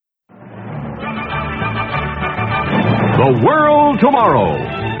The World Tomorrow.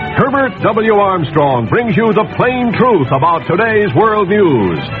 Herbert W. Armstrong brings you the plain truth about today's world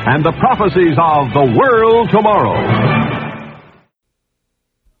news and the prophecies of the world tomorrow.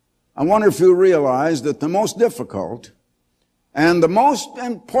 I wonder if you realize that the most difficult and the most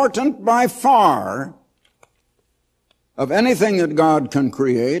important by far of anything that God can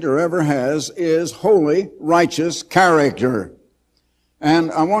create or ever has is holy, righteous character.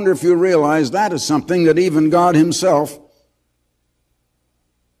 And I wonder if you realize that is something that even God himself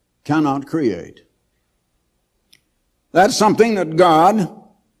cannot create. That's something that God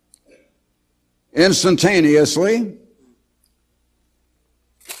instantaneously,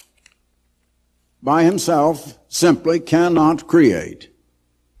 by himself, simply cannot create.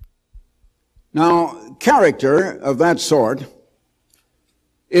 Now, character of that sort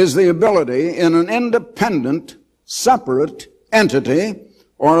is the ability in an independent, separate entity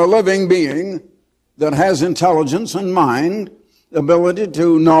or a living being that has intelligence and mind, ability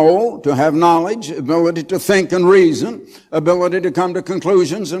to know, to have knowledge, ability to think and reason, ability to come to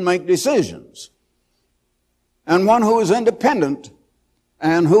conclusions and make decisions. And one who is independent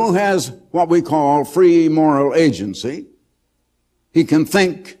and who has what we call free moral agency. He can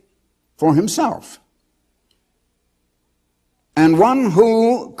think for himself. And one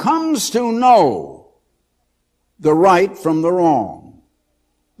who comes to know the right from the wrong,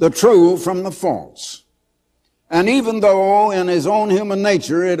 the true from the false. And even though in his own human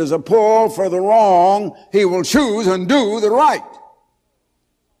nature it is a pull for the wrong, he will choose and do the right.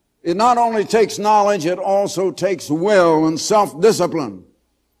 It not only takes knowledge, it also takes will and self-discipline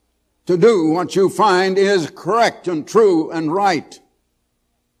to do what you find is correct and true and right.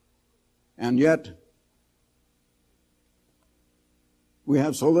 And yet, we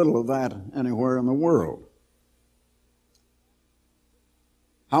have so little of that anywhere in the world.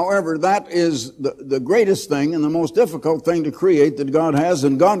 However, that is the greatest thing and the most difficult thing to create that God has,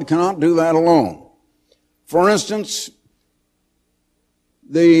 and God cannot do that alone. For instance,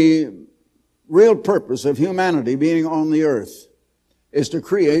 the real purpose of humanity being on the earth is to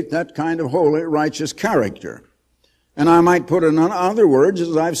create that kind of holy, righteous character. And I might put it in other words,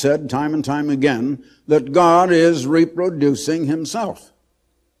 as I've said time and time again, that God is reproducing himself.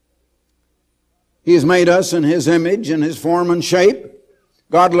 He has made us in his image, in his form and shape.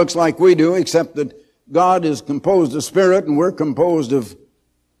 God looks like we do, except that God is composed of spirit and we're composed of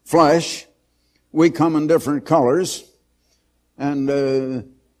flesh. We come in different colors. And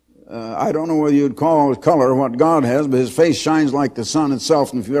I don't know whether you'd call color what God has, but his face shines like the sun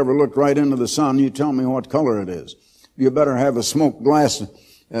itself. And if you ever look right into the sun, you tell me what color it is. You better have a smoked glass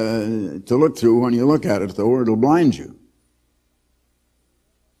to look through when you look at it, though, or it'll blind you.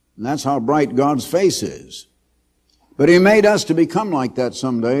 And that's how bright God's face is. But he made us to become like that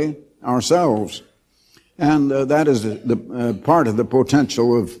someday ourselves. And that is the part of the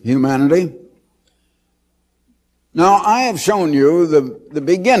potential of humanity. Now, I have shown you the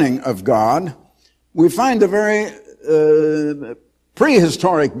beginning of God. We find the very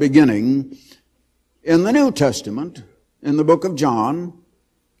prehistoric beginning in the New Testament, in the book of John,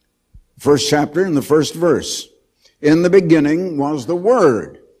 first chapter and the first verse. In the beginning was the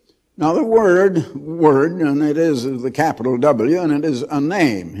Word. Now the word, and it is the capital W, and it is a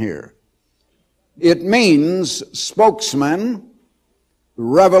name here. It means spokesman,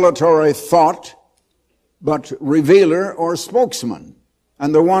 revelatory thought, but revealer or spokesman,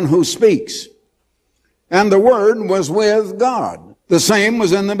 and the one who speaks. And the Word was with God. The same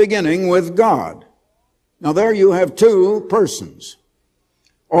was in the beginning with God. Now there you have two persons.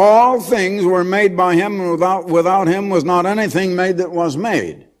 All things were made by him, and without him was not anything made that was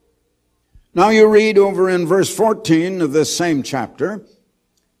made. Now you read over in verse 14 of this same chapter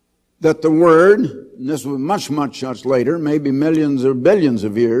that the Word, and this was much later, maybe millions or billions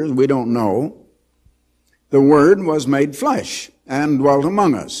of years, we don't know, the Word was made flesh and dwelt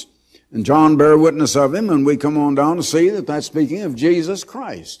among us. And John bare witness of him, and we come on down to see that that's speaking of Jesus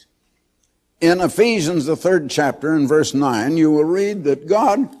Christ. In Ephesians, the 3rd chapter, in verse 9, you will read that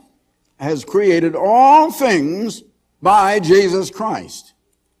God has created all things by Jesus Christ.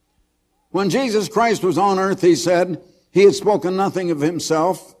 When Jesus Christ was on earth, he said he had spoken nothing of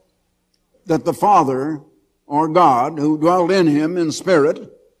himself, that the Father, or God, who dwelt in him in spirit,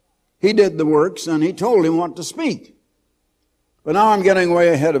 he did the works, and he told him what to speak. But now I'm getting way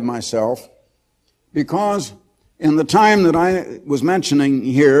ahead of myself, because in the time that I was mentioning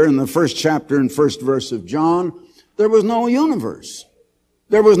here in the first chapter and first verse of John, there was no universe.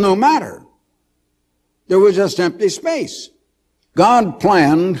 There was no matter. There was just empty space. God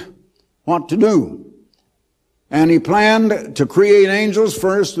planned what to do. And he planned to create angels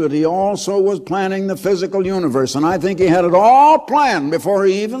first, but he also was planning the physical universe. And I think he had it all planned before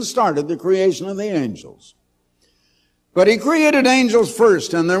he even started the creation of the angels. But he created angels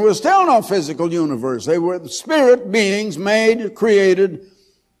first, and there was still no physical universe. They were spirit beings made, created,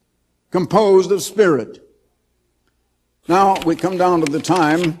 composed of spirit. Now we come down to the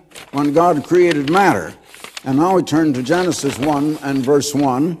time when God created matter. And now we turn to Genesis 1 and verse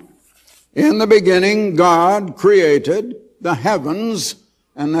 1. In the beginning, God created the heavens,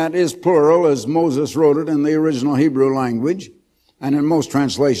 and that is plural as Moses wrote it in the original Hebrew language, and in most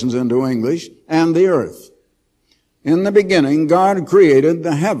translations into English, and the earth. In the beginning, God created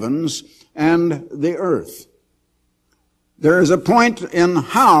the heavens and the earth. There is a point in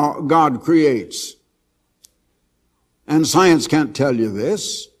how God creates. And science can't tell you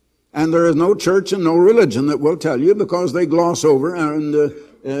this, and there is no church and no religion that will tell you, because they gloss over, and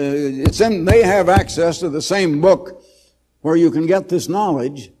they have access to the same book where you can get this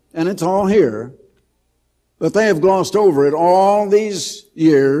knowledge, and it's all here. But they have glossed over it all these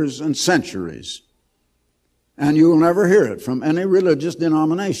years and centuries. And you will never hear it from any religious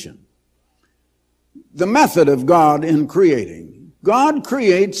denomination. The method of God in creating. God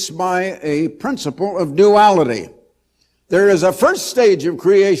creates by a principle of duality. There is a first stage of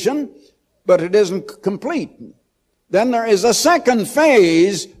creation, but it isn't complete. Then there is a second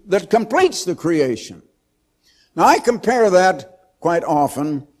phase that completes the creation. Now I compare that quite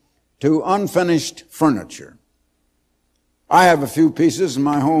often to unfinished furniture. I have a few pieces in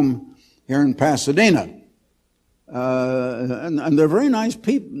my home here in Pasadena, and they're very nice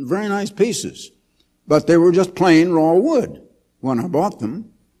pieces, but they were just plain raw wood when I bought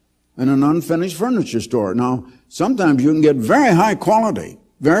them in an unfinished furniture store. Now sometimes you can get very high quality,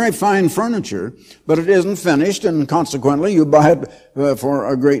 very fine furniture, but it isn't finished, and consequently you buy it for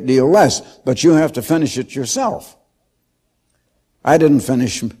a great deal less. But you have to finish it yourself. I didn't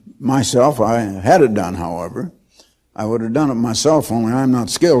finish myself. I had it done, however. I would have done it myself, only I'm not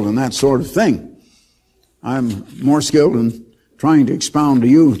skilled in that sort of thing. I'm more skilled in trying to expound to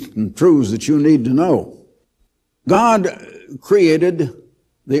you truths that you need to know. God created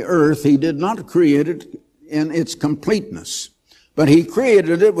the earth. He did not create it in its completeness. But he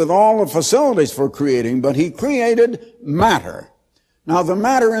created it with all the facilities for creating, but he created matter. Now the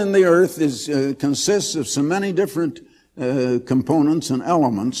matter in the earth consists of so many different components and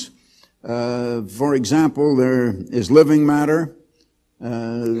elements. For example, there is living matter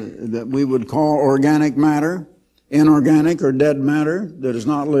that we would call organic matter, inorganic or dead matter that is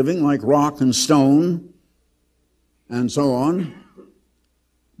not living, like rock and stone, and so on.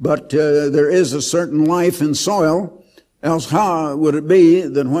 But there is a certain life in soil. Else how would it be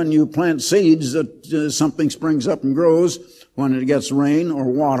that when you plant seeds that something springs up and grows when it gets rain or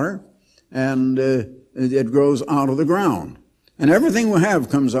water, and it grows out of the ground? And everything we have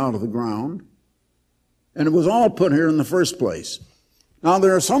comes out of the ground, and it was all put here in the first place. Now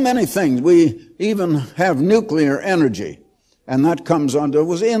there are so many things. We even have nuclear energy, and that comes on. It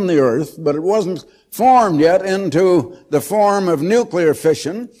was in the earth, but it wasn't formed yet into the form of nuclear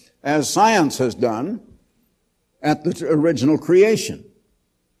fission, as science has done at the original creation.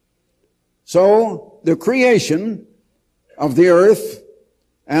 So the creation of the earth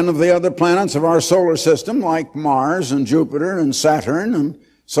and of the other planets of our solar system, like Mars and Jupiter and Saturn and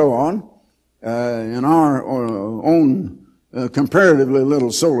so on, in our own comparatively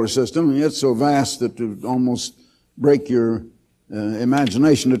little solar system, it's so vast that it would almost break your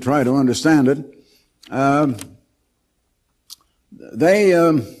imagination to try to understand it. They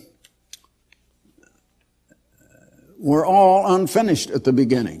were all unfinished at the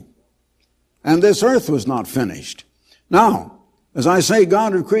beginning. And this earth was not finished. Now, as I say,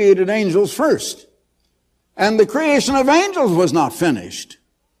 God had created angels first. And the creation of angels was not finished.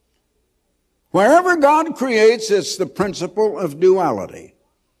 Wherever God creates, it's the principle of duality.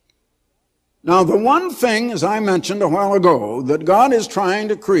 Now, the one thing, as I mentioned a while ago, that God is trying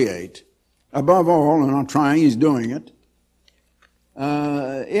to create, above all, and I'm trying, He's doing it,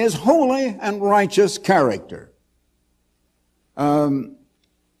 is holy and righteous character.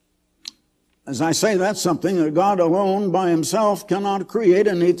 As I say, that's something that God alone by Himself cannot create,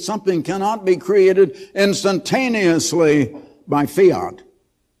 and something cannot be created instantaneously by fiat.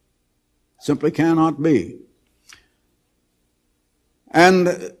 Simply cannot be.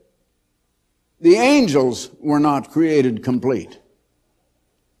 And the angels were not created complete.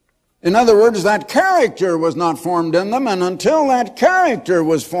 In other words, that character was not formed in them, and until that character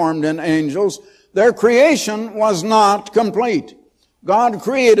was formed in angels, their creation was not complete. God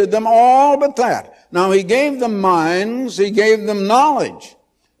created them all but that. Now He gave them minds, He gave them knowledge.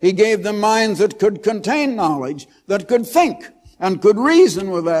 He gave them minds that could contain knowledge, that could think and could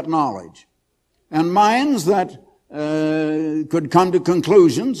reason with that knowledge, and minds that could come to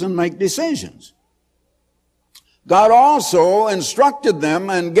conclusions and make decisions. God also instructed them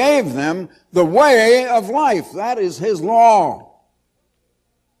and gave them the way of life. That is His law.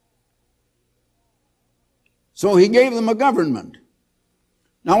 So He gave them a government.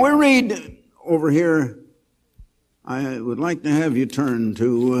 Now we read over here, I would like to have you turn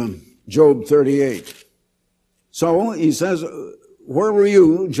to Job 38. So he says, where were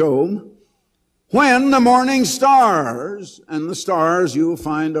you, Job, when the morning stars, and the stars you'll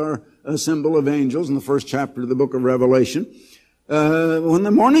find are a symbol of angels in the first chapter of the book of Revelation, when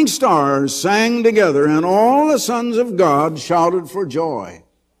the morning stars sang together and all the sons of God shouted for joy.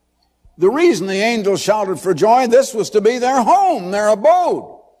 The reason the angels shouted for joy, this was to be their home, their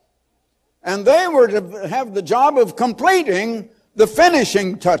abode. And they were to have the job of completing the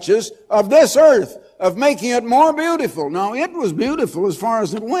finishing touches of this earth, of making it more beautiful. Now, it was beautiful as far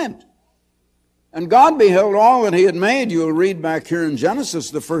as it went. And God beheld all that He had made. You'll read back here in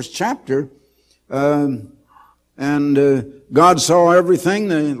Genesis, the first chapter. God saw everything,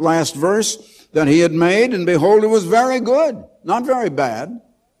 the last verse, that He had made, and behold, it was very good, not very bad.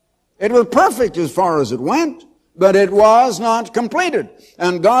 It was perfect as far as it went, but it was not completed.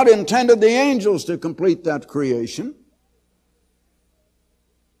 And God intended the angels to complete that creation.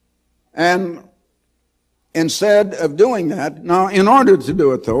 And instead of doing that, now in order to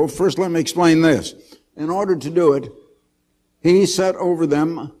do it though, first let me explain this. In order to do it, He set over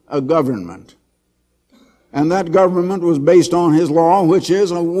them a government. And that government was based on His law, which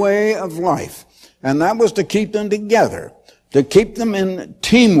is a way of life. And that was to keep them together, to keep them in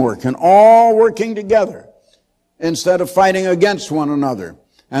teamwork and all working together instead of fighting against one another,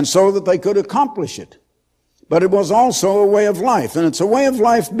 and so that they could accomplish it. But it was also a way of life, and it's a way of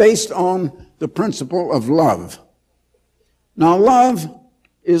life based on the principle of love. Now, love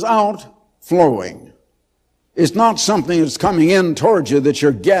is outflowing. It's not something that's coming in towards you that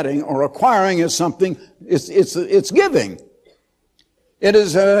you're getting or acquiring. It's something, it's giving. It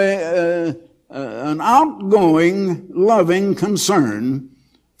is an outgoing, loving concern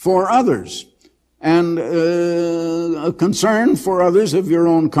for others. And a concern for others of your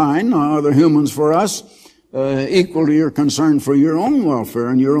own kind, other humans for us, equal to your concern for your own welfare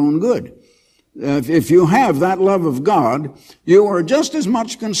and your own good. If you have that love of God, you are just as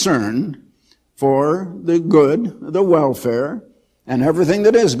much concerned for the good, the welfare, and everything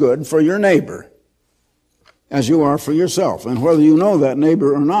that is good for your neighbor as you are for yourself, and whether you know that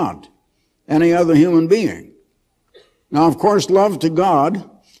neighbor or not, any other human being. Now, of course, love to God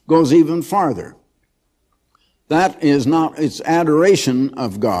goes even farther. That is not, it's adoration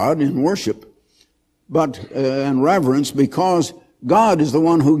of God in worship, but and reverence, because God is the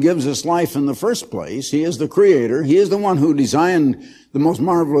one who gives us life in the first place. He is the Creator. He is the one who designed the most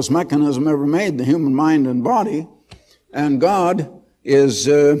marvelous mechanism ever made, the human mind and body. And God is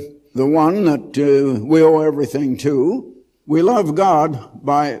the one that we owe everything to. We love God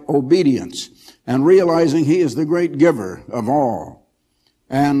by obedience and realizing He is the great giver of all.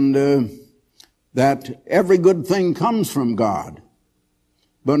 And that every good thing comes from God,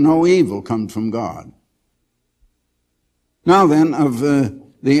 but no evil comes from God. Now then, of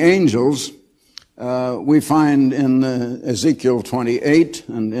the angels, we find in Ezekiel 28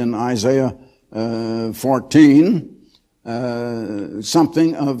 and in Isaiah 14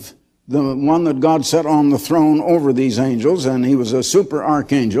 something of the one that God set on the throne over these angels, and he was a super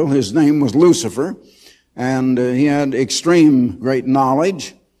archangel. His name was Lucifer, and he had extreme great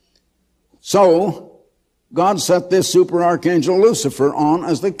knowledge. So, God set this super archangel Lucifer on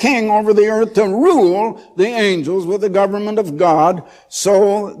as the king over the earth to rule the angels with the government of God,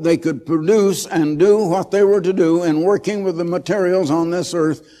 so they could produce and do what they were to do in working with the materials on this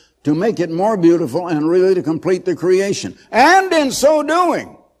earth to make it more beautiful and really to complete the creation. And in so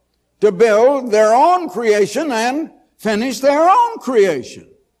doing, to build their own creation and finish their own creation.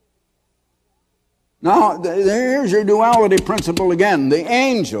 Now, here's your duality principle again. The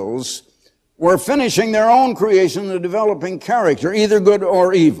angels were finishing their own creation and developing character, either good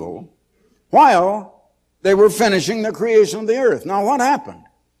or evil, while they were finishing the creation of the earth. Now, what happened?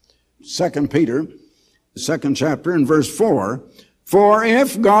 2 Peter, the 2nd chapter, in verse 4, "For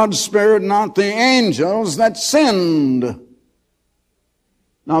if God spared not the angels that sinned."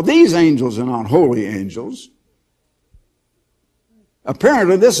 Now, these angels are not holy angels.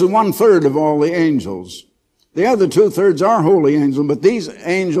 Apparently, this is 1/3 of all the angels. The other 2/3 are holy angels, but these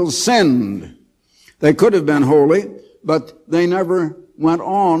angels sinned. They could have been holy, but they never went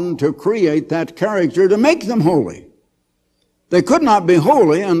on to create that character to make them holy. They could not be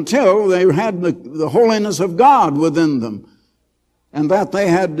holy until they had the holiness of God within them, and that they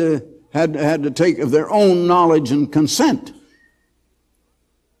had to take of their own knowledge and consent.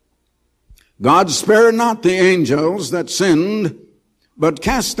 God spared not the angels that sinned, but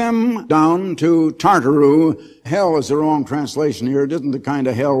cast them down to Tartaru. Hell is the wrong translation here. It isn't the kind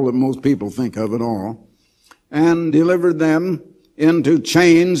of hell that most people think of at all. And delivered them into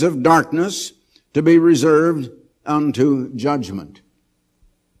chains of darkness to be reserved unto judgment.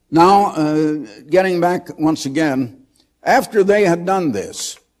 Now, getting back once again, after they had done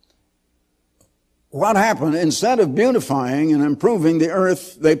this, what happened? Instead of beautifying and improving the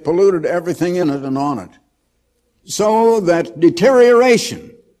earth, they polluted everything in it and on it. So that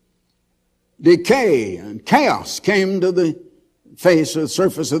deterioration, decay, and chaos came to the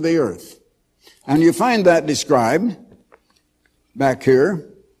surface of the earth. And you find that described back here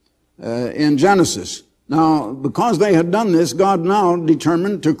in Genesis. Now, because they had done this, God now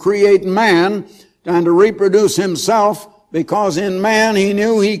determined to create man and to reproduce himself, because in man he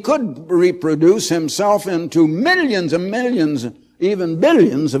knew he could reproduce himself into millions and millions, even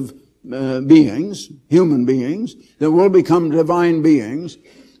billions of beings, human beings, that will become divine beings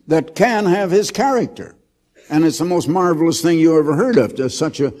that can have his character. And it's the most marvelous thing you ever heard of, just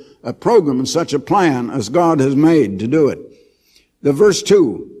such a program and such a plan as God has made to do it. The verse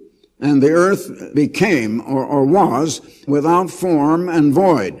 2, and the earth became, or was, without form and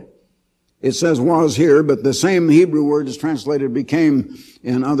void. It says was here, but the same Hebrew word is translated became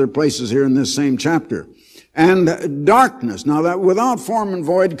in other places here in this same chapter. And darkness. Now that without form and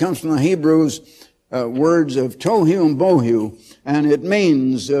void comes from the Hebrews words of tohu and bohu, and it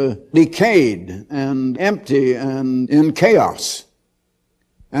means decayed and empty and in chaos.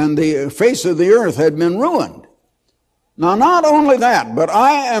 And the face of the earth had been ruined. Now not only that, but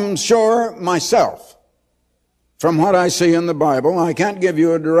I am sure myself, from what I see in the Bible, I can't give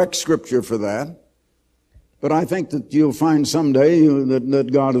you a direct scripture for that, but I think that you'll find someday that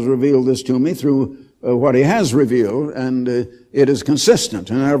God has revealed this to me through what he has revealed, and it is consistent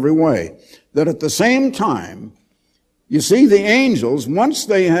in every way. That at the same time, you see, the angels, once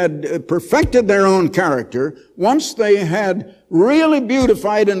they had perfected their own character, once they had really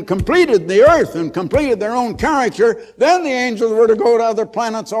beautified and completed the earth and completed their own character, then the angels were to go to other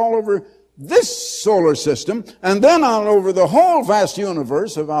planets all over this solar system, and then out over the whole vast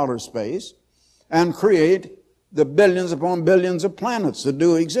universe of outer space, and create the billions upon billions of planets that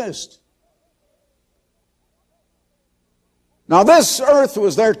do exist. Now this earth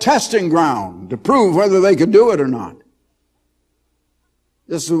was their testing ground to prove whether they could do it or not.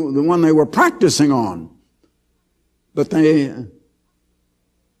 This is the one they were practicing on. But they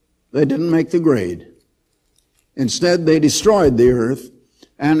didn't make the grade. Instead, they destroyed the earth,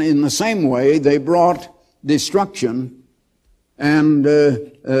 and in the same way, they brought destruction and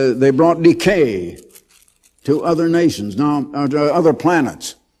they brought decay to other nations, to other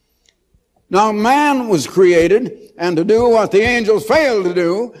planets. Now, man was created and to do what the angels failed to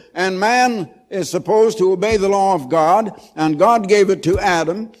do, and man is supposed to obey the law of God, and God gave it to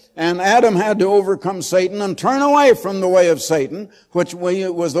Adam, and Adam had to overcome Satan and turn away from the way of Satan, which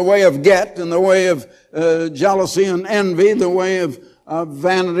was the way of get and the way of jealousy and envy, the way of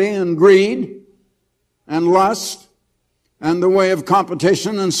vanity and greed and lust, and the way of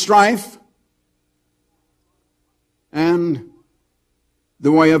competition and strife, and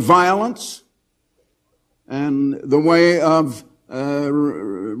the way of violence, and the way of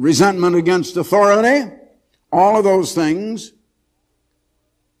resentment against authority, all of those things.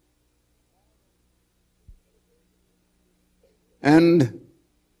 And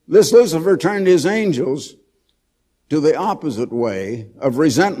this Lucifer turned his angels to the opposite way of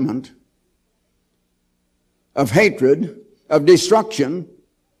resentment, of hatred, of destruction,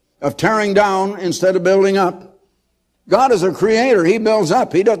 of tearing down instead of building up. God is a creator. He builds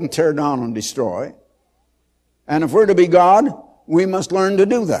up. He doesn't tear down and destroy. And if we're to be God, we must learn to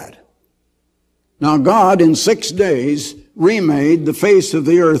do that. Now God in 6 days remade the face of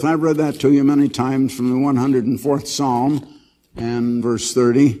the earth. I've read that to you many times from the 104th Psalm and verse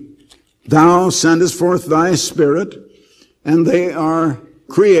 30. Thou sendest forth thy spirit, and they are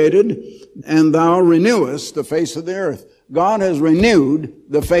created, and thou renewest the face of the earth. God has renewed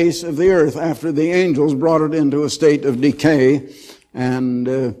the face of the earth after the angels brought it into a state of decay,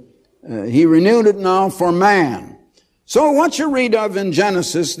 and he renewed it now for man. So what you read of in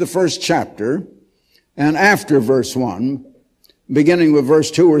Genesis, the first chapter, and after verse 1, beginning with verse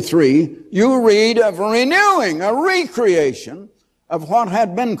 2 or 3, you read of a renewing, a recreation of what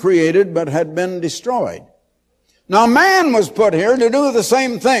had been created but had been destroyed. Now man was put here to do the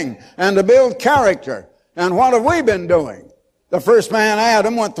same thing and to build character. And what have we been doing? The first man,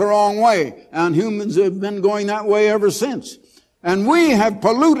 Adam, went the wrong way, and humans have been going that way ever since. And we have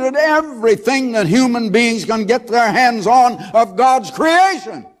polluted everything that human beings can get their hands on of God's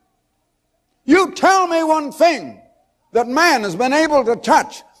creation. You tell me one thing that man has been able to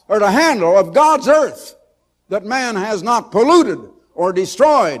touch or to handle of God's earth that man has not polluted or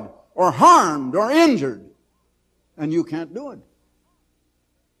destroyed or harmed or injured. And you can't do it.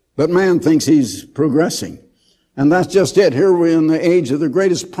 But man thinks he's progressing. And that's just it. Here we're in the age of the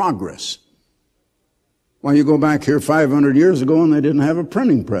greatest progress. Well, you go back here 500 years ago and they didn't have a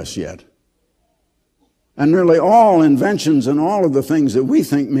printing press yet. And nearly all inventions and all of the things that we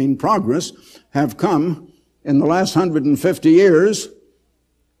think mean progress have come in the last 150 years.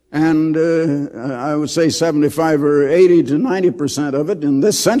 And I would say 75 or 80 to 90% of it in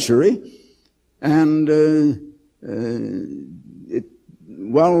this century. And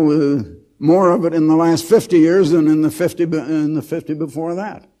more of it in the last 50 years than in the 50 before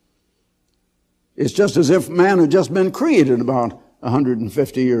that. It's just as if man had just been created about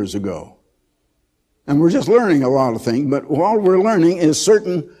 150 years ago. And we're just learning a lot of things, but all we're learning is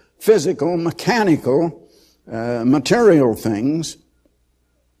certain physical, mechanical, material things.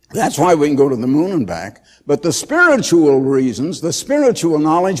 That's why we can go to the moon and back. But the spiritual reasons, the spiritual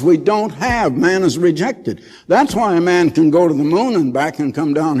knowledge we don't have, man has rejected. That's why a man can go to the moon and back and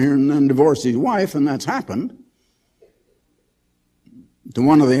come down here and then divorce his wife, and that's happened. To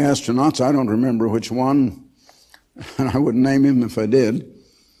one of the astronauts, I don't remember which one, and I wouldn't name him if I did,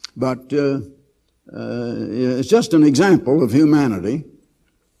 but it's just an example of humanity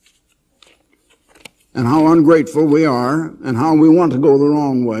and how ungrateful we are and how we want to go the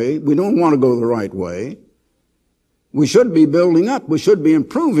wrong way. We don't want to go the right way. We should be building up. We should be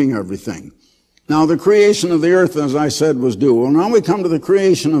improving everything. Now, the creation of the earth, as I said, was dual. Now we come to the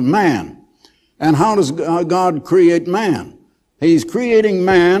creation of man. And how does God create man? He's creating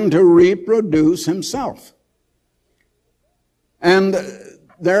man to reproduce himself. And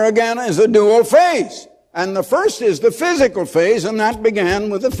there again is a dual phase. And the first is the physical phase, and that began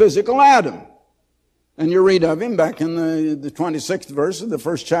with the physical Adam. And you read of him back in the 26th verse of the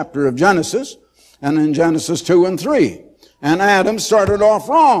first chapter of Genesis, and in Genesis 2 and 3. And Adam started off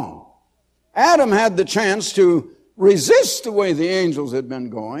wrong. Adam had the chance to resist the way the angels had been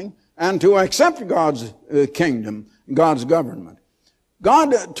going and to accept God's kingdom, God's government.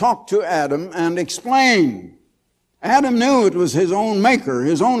 God talked to Adam and explained. Adam knew it was his own maker,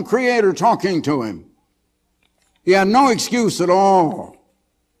 his own creator talking to him. He had no excuse at all.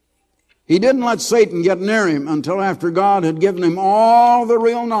 He didn't let Satan get near him until after God had given him all the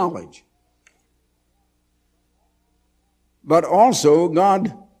real knowledge. But also,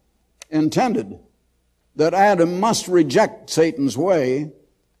 God intended that Adam must reject Satan's way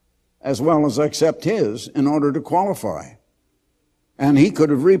as well as accept his in order to qualify. And he could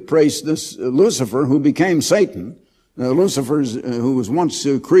have replaced this Lucifer, who became Satan. Lucifer, who was once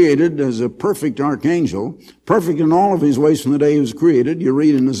created as a perfect archangel, perfect in all of his ways from the day he was created. You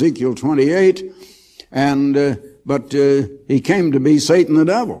read in Ezekiel 28, but he came to be Satan the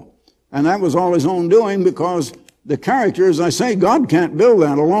devil. And that was all his own doing, because the character, as I say, God can't build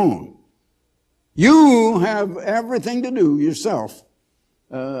that alone. You have everything to do yourself.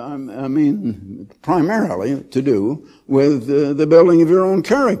 Primarily to do with the building of your own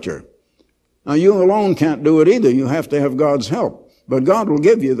character. Now, you alone can't do it either. You have to have God's help. But God will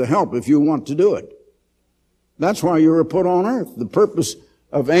give you the help if you want to do it. That's why you were put on earth. The purpose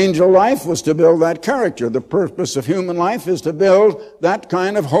of angel life was to build that character. The purpose of human life is to build that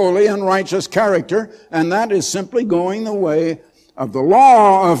kind of holy and righteous character, and that is simply going the way of the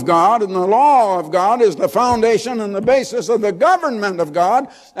law of God, and the law of God is the foundation and the basis of the government of God,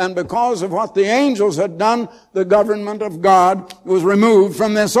 and because of what the angels had done, the government of God was removed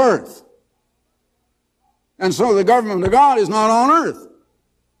from this earth. And so the government of God is not on earth.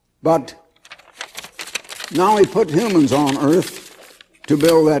 But now he put humans on earth to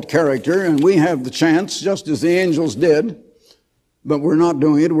build that character, and we have the chance, just as the angels did, but we're not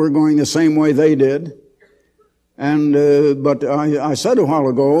doing it. We're going the same way they did. And but I said a while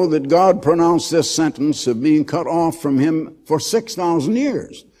ago that God pronounced this sentence of being cut off from him for 6,000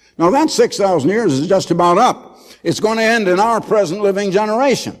 years. Now that 6,000 years is just about up. It's going to end in our present living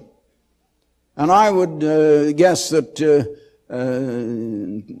generation. And I would guess that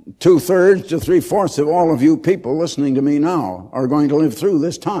 2/3 to 3/4 of all of you people listening to me now are going to live through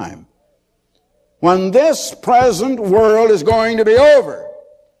this time, when this present world is going to be over.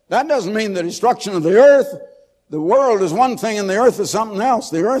 That doesn't mean the destruction of the earth. The world is one thing and the earth is something else.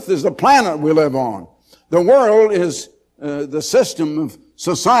 The earth is the planet we live on. The world is the system of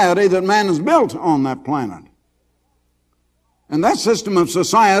society that man has built on that planet. And that system of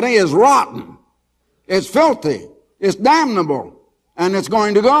society is rotten. It's filthy. It's damnable. And it's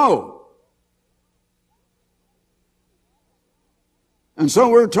going to go. And so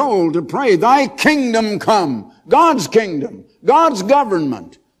we're told to pray, thy kingdom come, God's kingdom, God's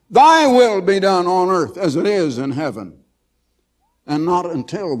government, thy will be done on earth as it is in heaven. And not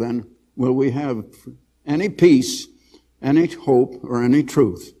until then will we have any peace, any hope, or any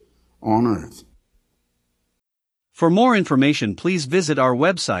truth on earth. For more information, please visit our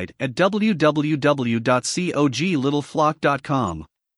website at www.coglittleflock.com.